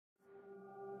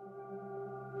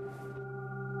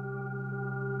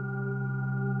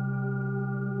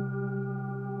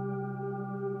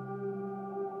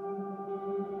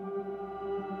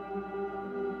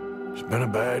Been a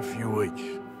bad few weeks,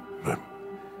 but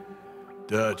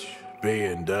Dutch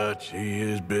being Dutch, he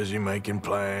is busy making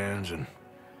plans, and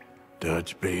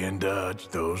Dutch being Dutch,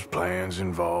 those plans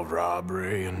involve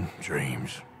robbery and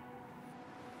dreams.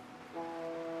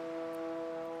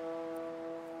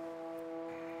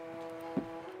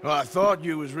 Well, I thought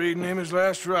you was reading him his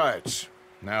last rites.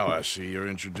 Now I see you're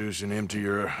introducing him to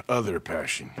your other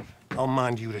passion. I'll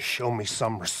mind you to show me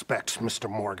some respect, Mr.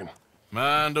 Morgan.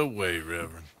 Mind away,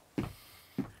 Reverend.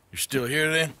 You still here,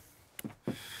 then?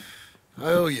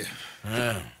 I owe you.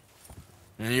 Yeah.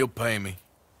 And you'll pay me.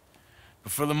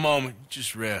 But for the moment,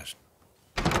 just rest.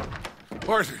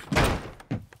 Arthur,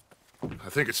 I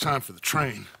think it's time for the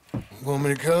train. Want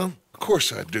me to come? Of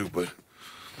course I do, but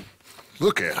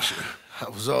look at you. I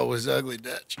was always ugly,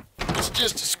 Dutch. It's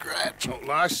just a scratch. Don't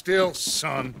lie still,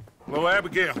 son. Hello,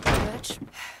 Abigail. Dutch,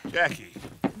 Jackie.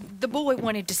 the boy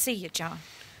wanted to see you, John.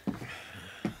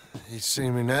 He's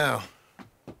seen me now.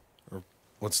 Or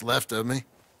what's left of me.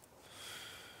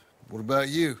 What about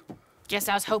you? Guess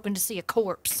I was hoping to see a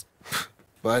corpse.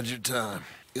 Bide your time.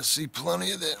 You'll see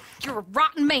plenty of them. You're a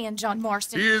rotten man, John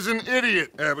Marston. He is an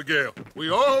idiot, Abigail. We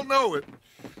all know it.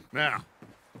 Now,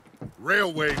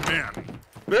 railway men.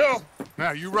 Bill,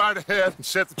 now you ride ahead and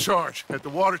set the charge at the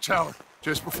water tower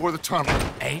just before the tunnel.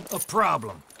 Ain't a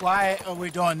problem. Why are we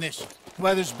doing this?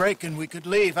 Weather's breaking. We could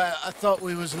leave. I thought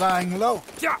we was lying low.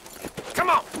 Yeah, come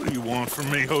on. What do you want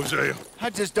from me, Hosea? I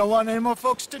just don't want any more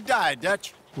folks to die,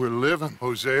 Dutch. We're living,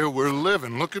 Hosea. We're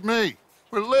living. Look at me.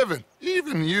 We're living.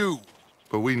 Even you.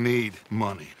 But we need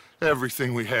money.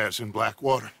 Everything we has in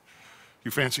Blackwater.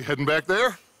 You fancy heading back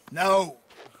there? No.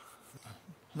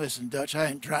 Listen, Dutch, I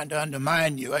ain't trying to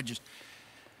undermine you. I just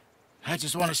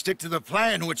want to stick to the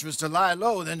plan, which was to lie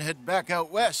low, then head back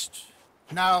out west.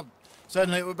 Now,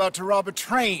 suddenly we're about to rob a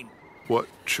train. What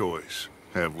choice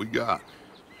have we got?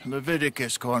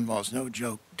 Leviticus Cornwall's no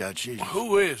joke, Dutch.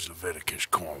 Who is Leviticus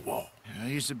Cornwall?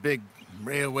 He's a big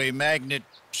railway magnate,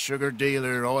 sugar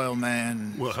dealer, oil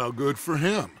man. Well, how good for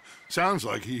him. Sounds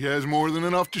like he has more than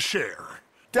enough to share.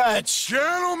 Dutch!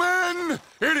 Gentlemen,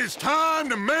 it is time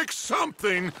to make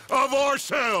something of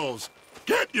ourselves.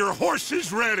 Get your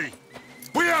horses ready.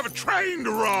 We have a train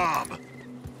to rob.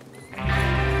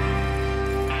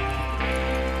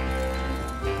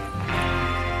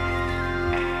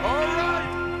 All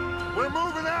right, we're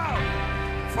moving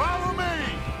out. Follow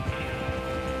me.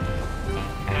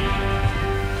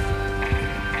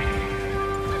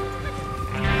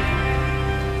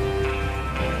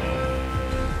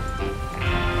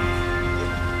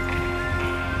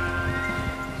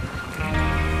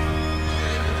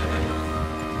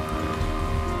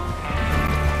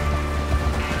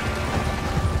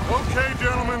 Okay,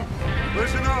 gentlemen,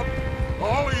 listen up,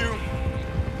 all of you.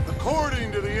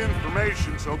 According to the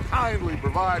information so kindly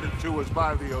provided to us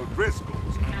by the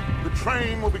O'Driscolls, the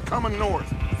train will be coming north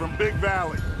from Big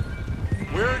Valley.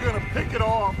 We're gonna pick it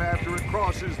off after it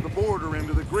crosses the border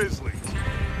into the Grizzlies.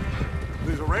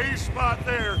 There's a raised spot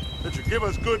there that should give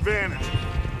us good vantage.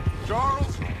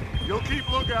 Charles, you'll keep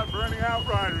lookout for any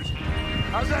outriders.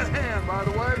 How's that hand, by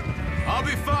the way? I'll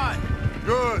be fine.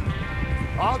 Good.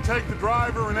 I'll take the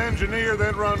driver and engineer,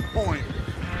 then run point.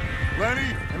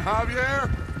 Lenny and Javier,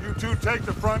 you two take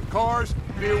the front cars,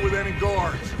 deal with any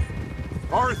guards.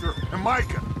 Arthur and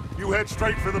Micah, you head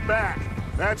straight for the back.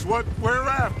 That's what we're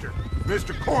after.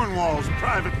 Mr. Cornwall's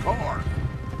private car.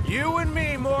 You and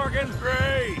me, Morgan.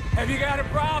 Great. Have you got a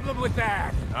problem with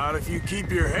that? Not if you keep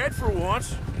your head for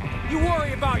once. You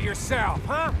worry about yourself,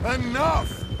 huh?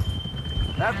 Enough!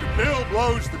 After Bill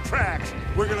blows the tracks,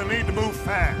 we're gonna need to move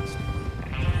fast.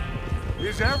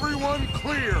 Is everyone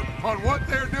clear on what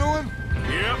they're doing?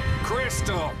 Yep.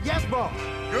 Crystal. Yes, boss.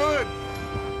 Good.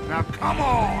 Now come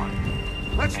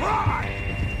on. Let's ride!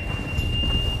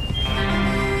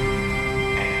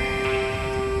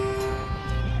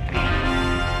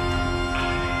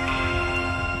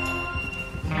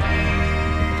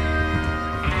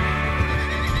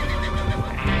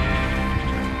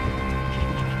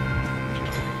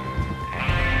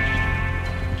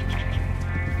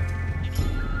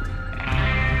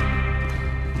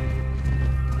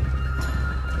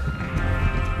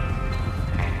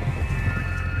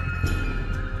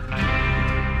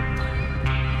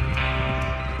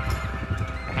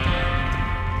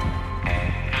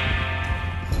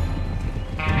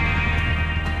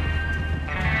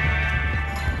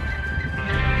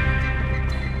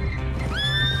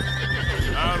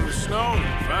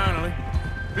 Finally.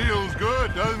 Feels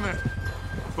good, doesn't it?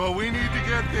 But we need to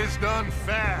get this done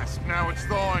fast, now it's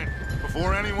thawing,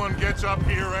 before anyone gets up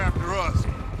here after us.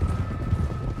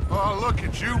 Oh, look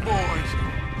at you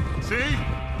boys. See?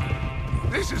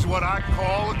 This is what I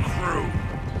call a crew.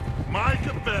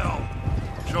 Micah Bell,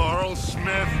 Charles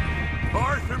Smith,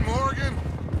 Arthur Morgan,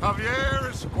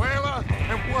 Javier Escuela,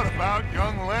 and what about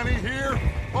young Lenny here?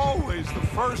 Always the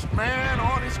first man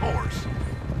on his horse.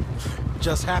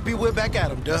 Just happy we're back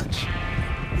at him, Dutch.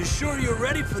 You sure you're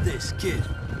ready for this, kid?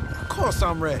 Of course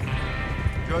I'm ready.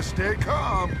 Just stay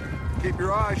calm. Keep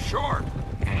your eyes sharp.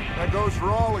 That goes for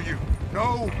all of you.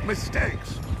 No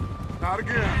mistakes. Not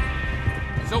again.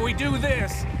 So we do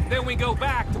this, then we go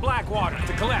back to Blackwater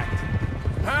to collect.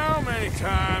 How many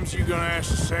times you gonna ask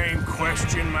the same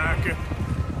question, Micah?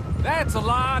 That's a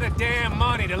lot of damn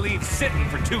money to leave sitting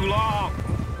for too long.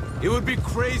 It would be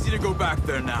crazy to go back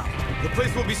there now. The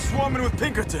place will be swarming with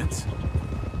Pinkertons.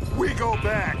 We go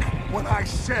back when I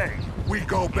say we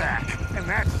go back, and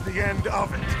that's the end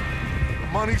of it. The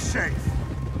money's safe.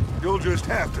 You'll just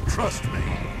have to trust me.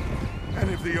 And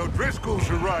if the O'Driscolls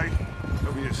are right,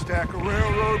 there'll be a stack of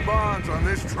railroad bonds on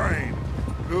this train.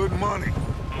 Good money,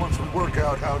 once we work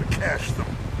out how to cash them.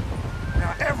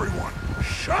 Now everyone,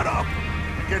 shut up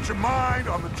and get your mind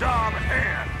on the job at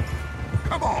hand.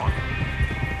 Come on.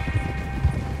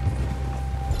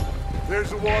 There's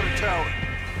the water tower.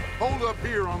 Hold up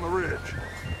here on the ridge.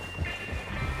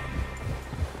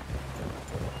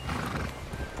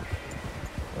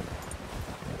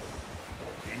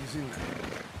 Easy.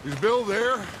 Is Bill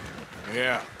there?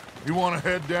 Yeah. You want to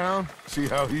head down, see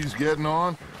how he's getting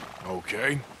on?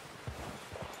 Okay.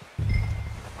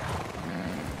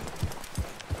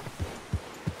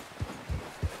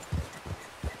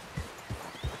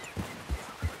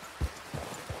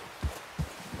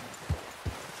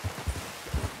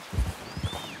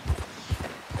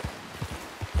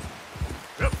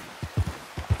 Yep.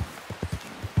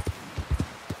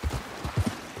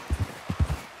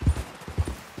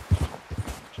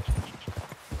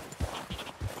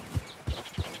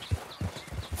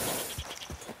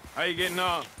 How you getting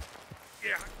on?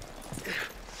 Yeah.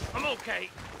 I'm okay.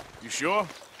 You sure?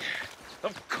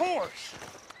 Of course.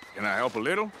 Can I help a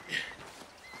little?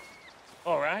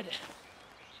 All right.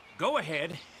 Go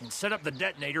ahead and set up the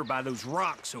detonator by those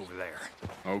rocks over there.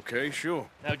 Okay, sure.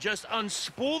 Now just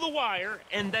unspool the wire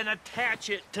and then attach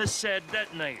it to said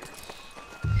detonator.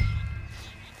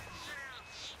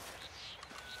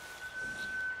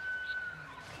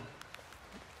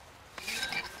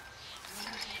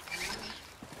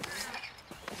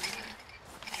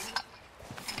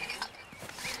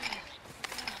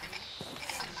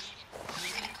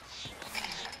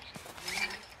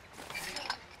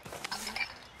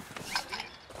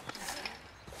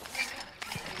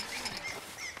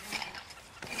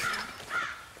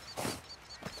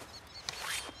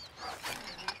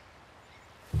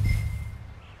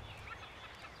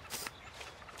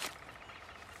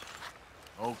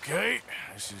 Okay,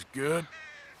 this is good.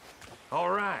 All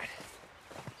right.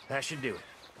 That should do it.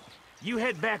 You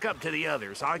head back up to the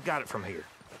others. I got it from here.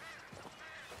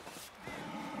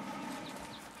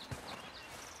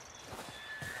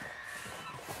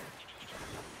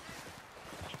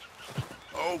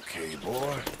 Okay,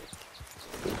 boy.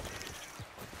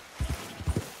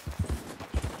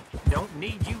 Don't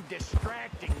need you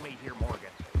distracting me here,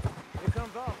 Morgan. Here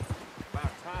comes off.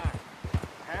 About time.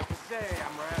 I have to say,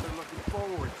 I'm rather looking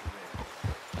forward to this.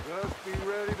 Just be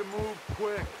ready to move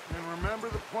quick, and remember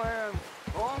the plan.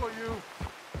 All of you,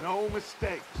 no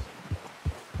mistakes.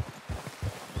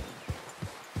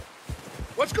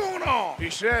 What's going on? He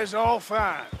says all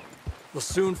fine. We'll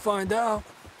soon find out.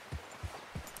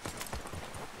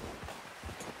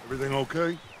 Everything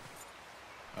okay?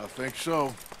 I think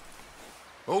so.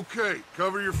 Okay,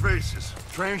 cover your faces.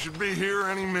 Train should be here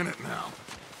any minute now.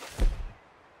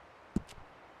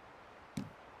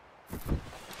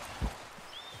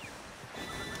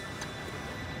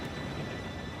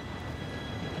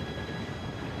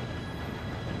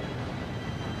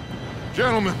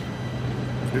 Gentlemen,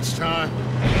 it's time.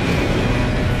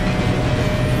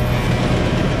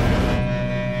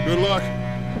 Good luck,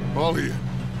 all of you.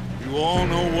 You all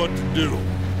know what to do.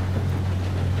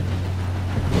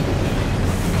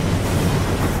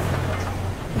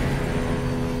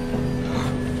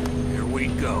 Here we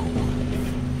go.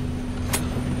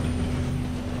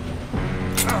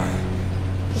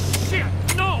 Shit!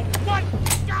 No! What?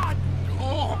 God!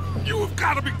 Oh, you have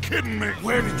got to be kidding me.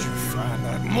 Where did you find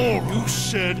that moron? You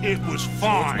said it was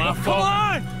fine. My Come fault.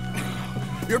 on!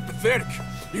 You're pathetic.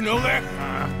 You know that?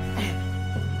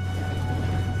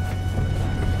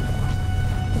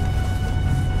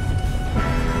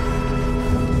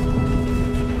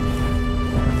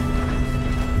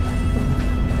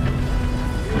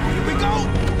 Here we go!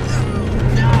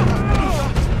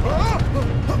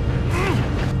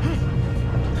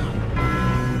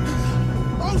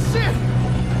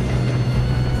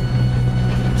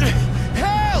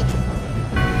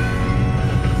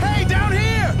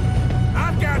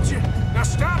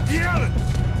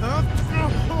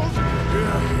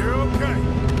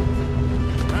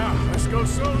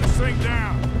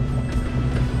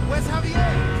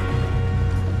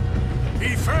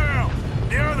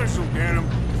 others will get him.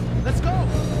 Let's go.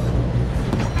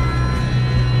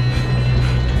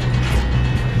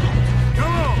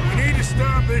 Come on, we need to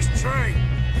stop this train.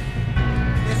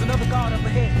 There's another guard up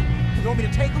ahead. You want me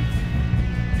to take him?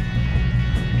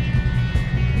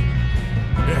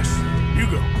 Yes, you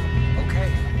go. Okay.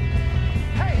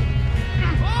 Hey!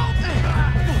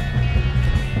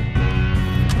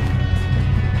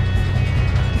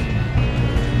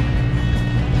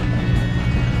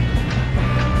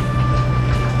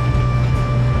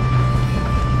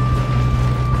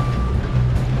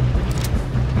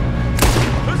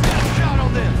 Who's got a shot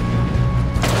on them?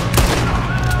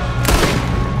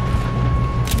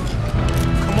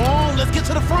 Come on, let's get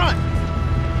to the front.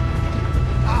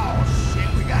 Oh, shit,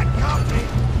 we got company.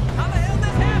 How the hell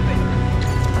this happened?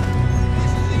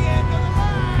 This is the end of the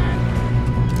line.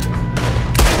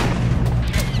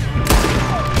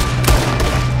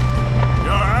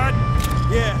 You all right?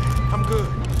 Yeah, I'm good.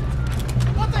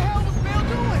 What the hell was Bill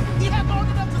doing? He had long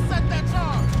enough to set that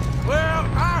charge. Well,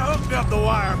 I hooked up the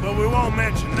wire, but we won't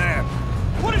mention that.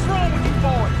 What is wrong with you,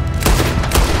 boy?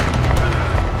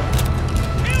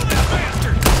 Kill that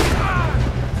bastard!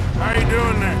 How you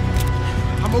doing there?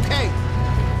 I'm okay.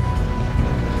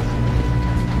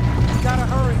 We gotta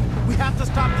hurry. We have to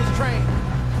stop this train.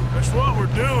 That's what we're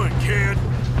doing, kid.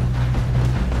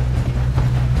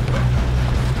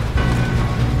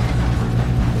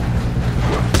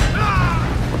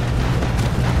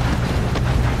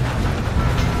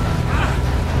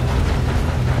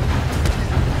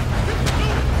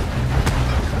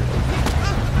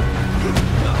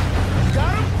 You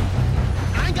got him?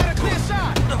 I ain't got a clear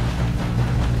shot.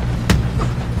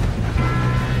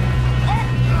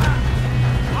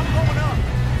 I'm going up.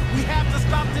 We have to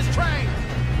stop this train.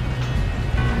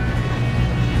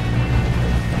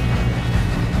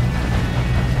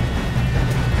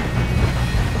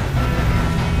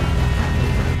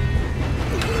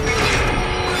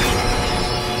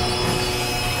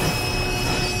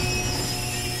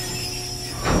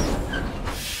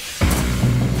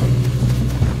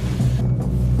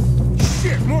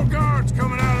 Shit, more guards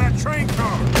coming out of that train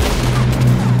car.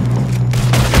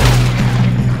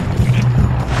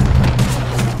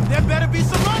 There better be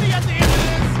some money at the end of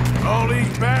this. All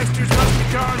these bastards must be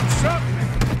guarding something.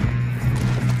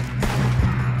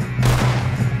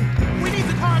 We need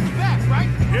the car in the back, right?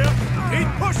 Yep, keep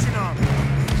pushing on me.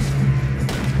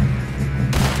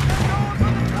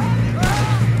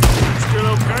 Still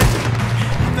okay?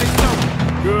 I think so.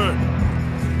 Good.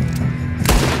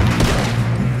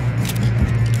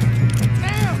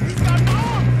 Damn, he's got an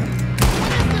arm.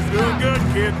 What is this Doing guy? good,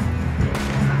 kid.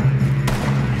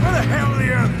 Where the hell are the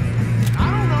others? I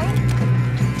don't know.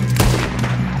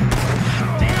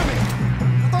 Damn it!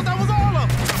 I thought that was all of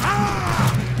them.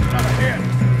 Got a hit.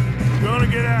 We're gonna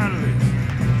get out of this.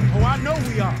 Oh, I know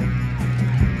we are.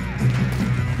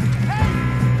 Hey!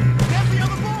 There's the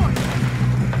other boy!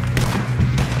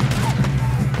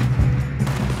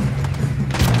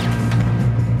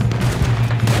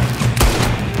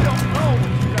 You don't know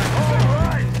what you got. All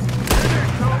right. Here they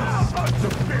come. Sons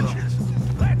of bitches.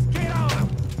 Let's get on them.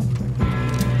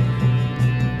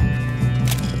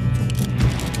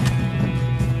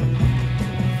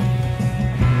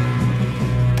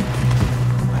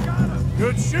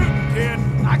 Good shooting, kid.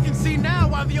 I can see now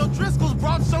why the O'Driscolls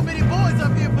brought so many boys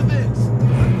up here for this.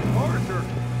 Arthur,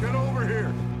 get over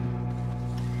here.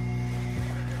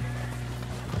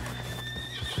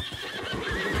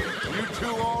 You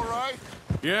two all right?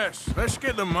 Yes, let's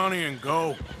get the money and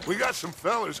go. We got some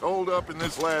fellas holed up in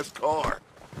this last car.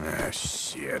 Ah,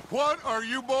 shit. What are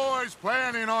you boys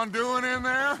planning on doing in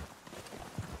there?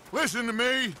 Listen to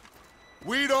me.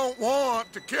 We don't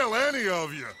want to kill any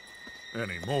of you.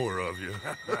 Any more of you?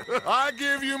 I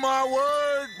give you my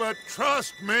word, but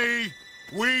trust me,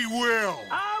 we will.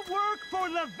 I work for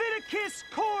Leviticus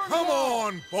Cornwall. Come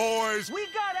on, boys. We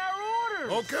got our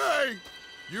orders. Okay,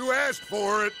 you asked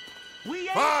for it. We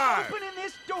ain't 5, opening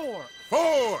this door.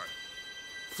 4,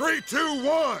 3, 2,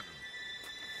 1.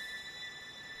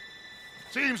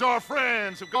 Seems our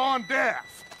friends have gone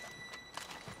deaf.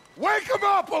 Wake them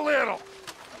up a little.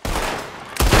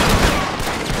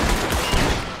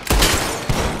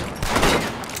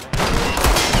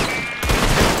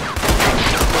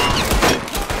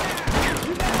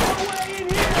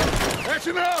 That's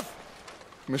enough!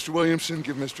 Mr. Williamson,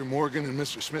 give Mr. Morgan and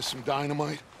Mr. Smith some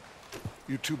dynamite.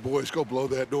 You two boys go blow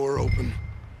that door open.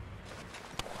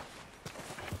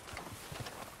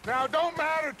 Now, don't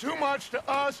matter too much to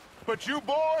us, but you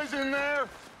boys in there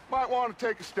might want to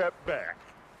take a step back.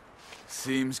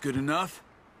 Seems good enough.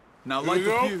 Now Here light you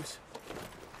the go. fuse.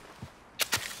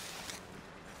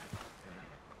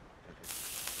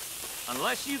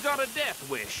 Unless you got a death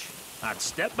wish, I'd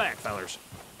step back, fellers.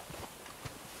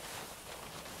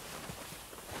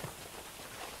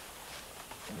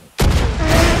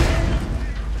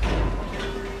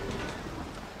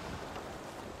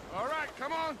 All right,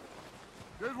 come on.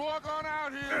 Just walk on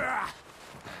out here.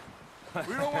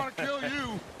 We don't want to kill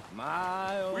you.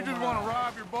 We just want to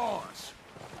rob your boss.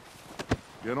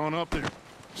 Get on up there.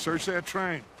 Search that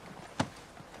train.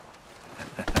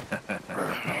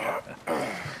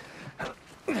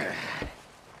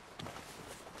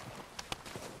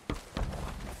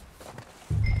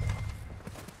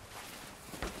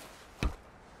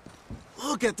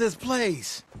 Look at this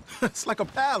place. It's like a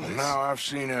palace. Now I've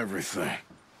seen everything.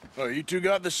 Oh, you two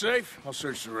got the safe? I'll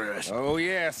search the rest. Oh,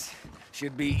 yes.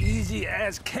 Should be easy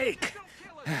as cake.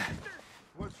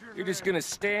 You're just gonna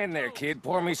stand there, kid.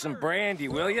 Pour me some brandy,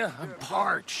 will you? I'm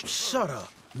parched. Shut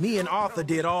up. Me and Arthur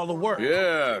did all the work.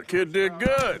 Yeah, kid did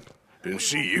good. Didn't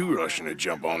see you rushing to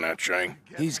jump on that train.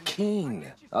 He's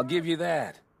keen. I'll give you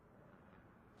that.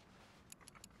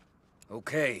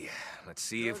 Okay, let's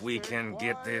see if we can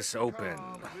get this open.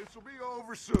 This'll be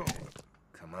over soon.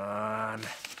 Come on.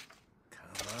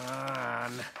 Come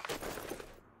on.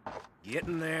 Get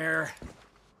in there.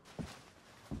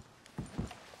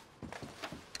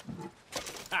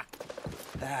 Ha!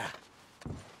 Ah.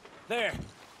 There.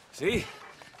 See?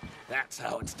 That's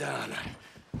how it's done.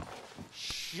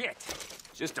 Shit!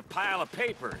 Just a pile of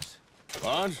papers.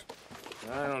 Bonds?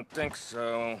 I don't think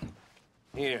so.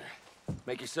 Here.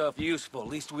 Make yourself useful. At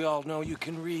least we all know you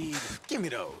can read. Give me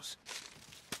those.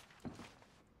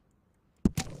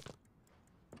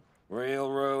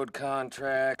 Railroad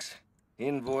contracts,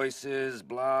 invoices,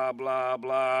 blah, blah,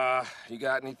 blah. You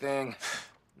got anything?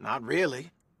 Not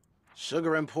really.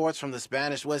 Sugar imports from the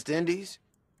Spanish West Indies.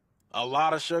 A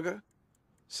lot of sugar.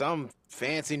 Some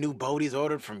fancy new boat he's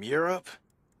ordered from Europe.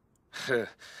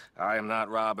 I am not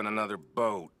robbing another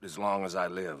boat as long as I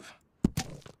live.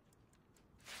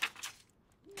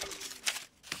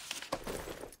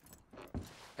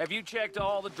 Have you checked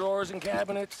all the drawers and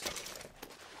cabinets?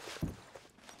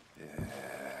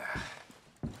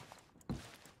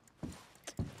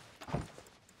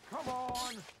 Come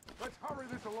on. Let's hurry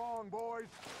this along, boys.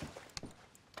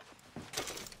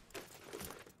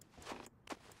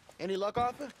 Any luck,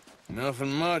 Arthur?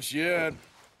 Nothing much yet.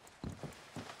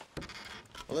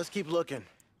 Well, let's keep looking.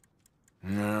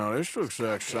 No, this looks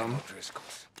like something.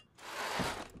 Driscoll's.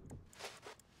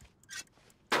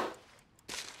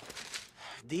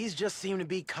 These just seem to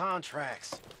be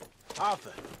contracts.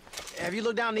 Arthur, have you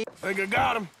looked down the... Think I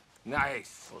got him.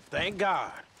 Nice. Well, thank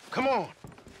God. Come on.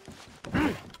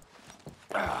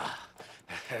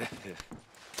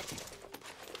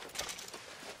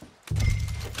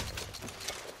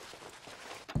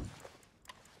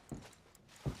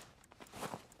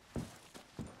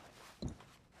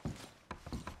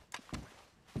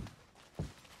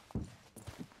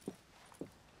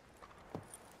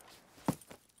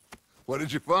 What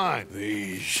did you find?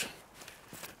 These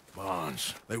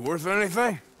bonds. They worth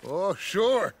anything? Oh,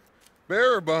 sure.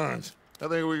 Bearer bonds. I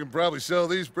think we can probably sell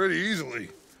these pretty easily.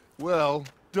 Well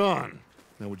done.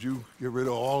 Now, would you get rid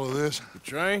of all of this? The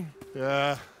train?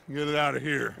 Yeah, get it out of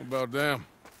here. What about them?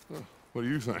 What do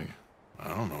you think? I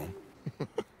don't know.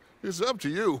 It's up to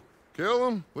you. Kill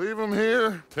them, leave them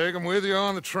here, take them with you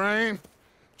on the train.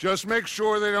 Just make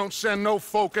sure they don't send no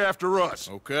folk after us.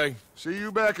 Okay. See you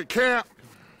back at camp.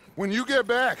 When you get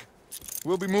back,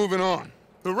 we'll be moving on.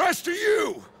 The rest of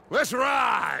you, let's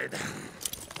ride!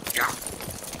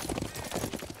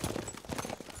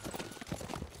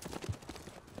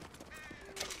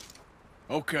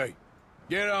 Okay.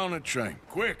 Get on the train.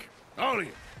 Quick. All of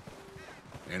you.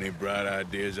 Any bright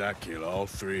ideas, I kill all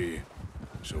three of you.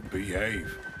 So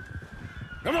behave.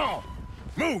 Come on!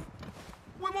 Move!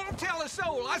 We won't tell a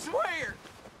soul, I swear!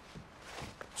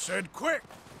 Said quick!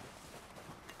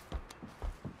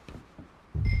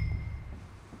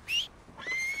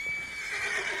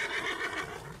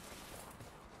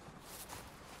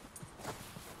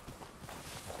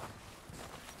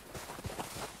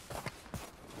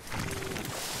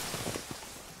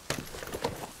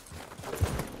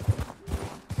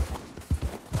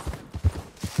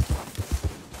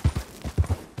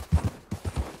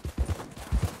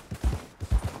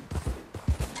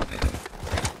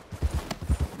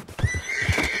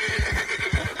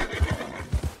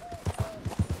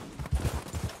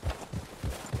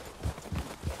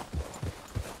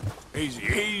 Easy,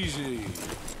 easy.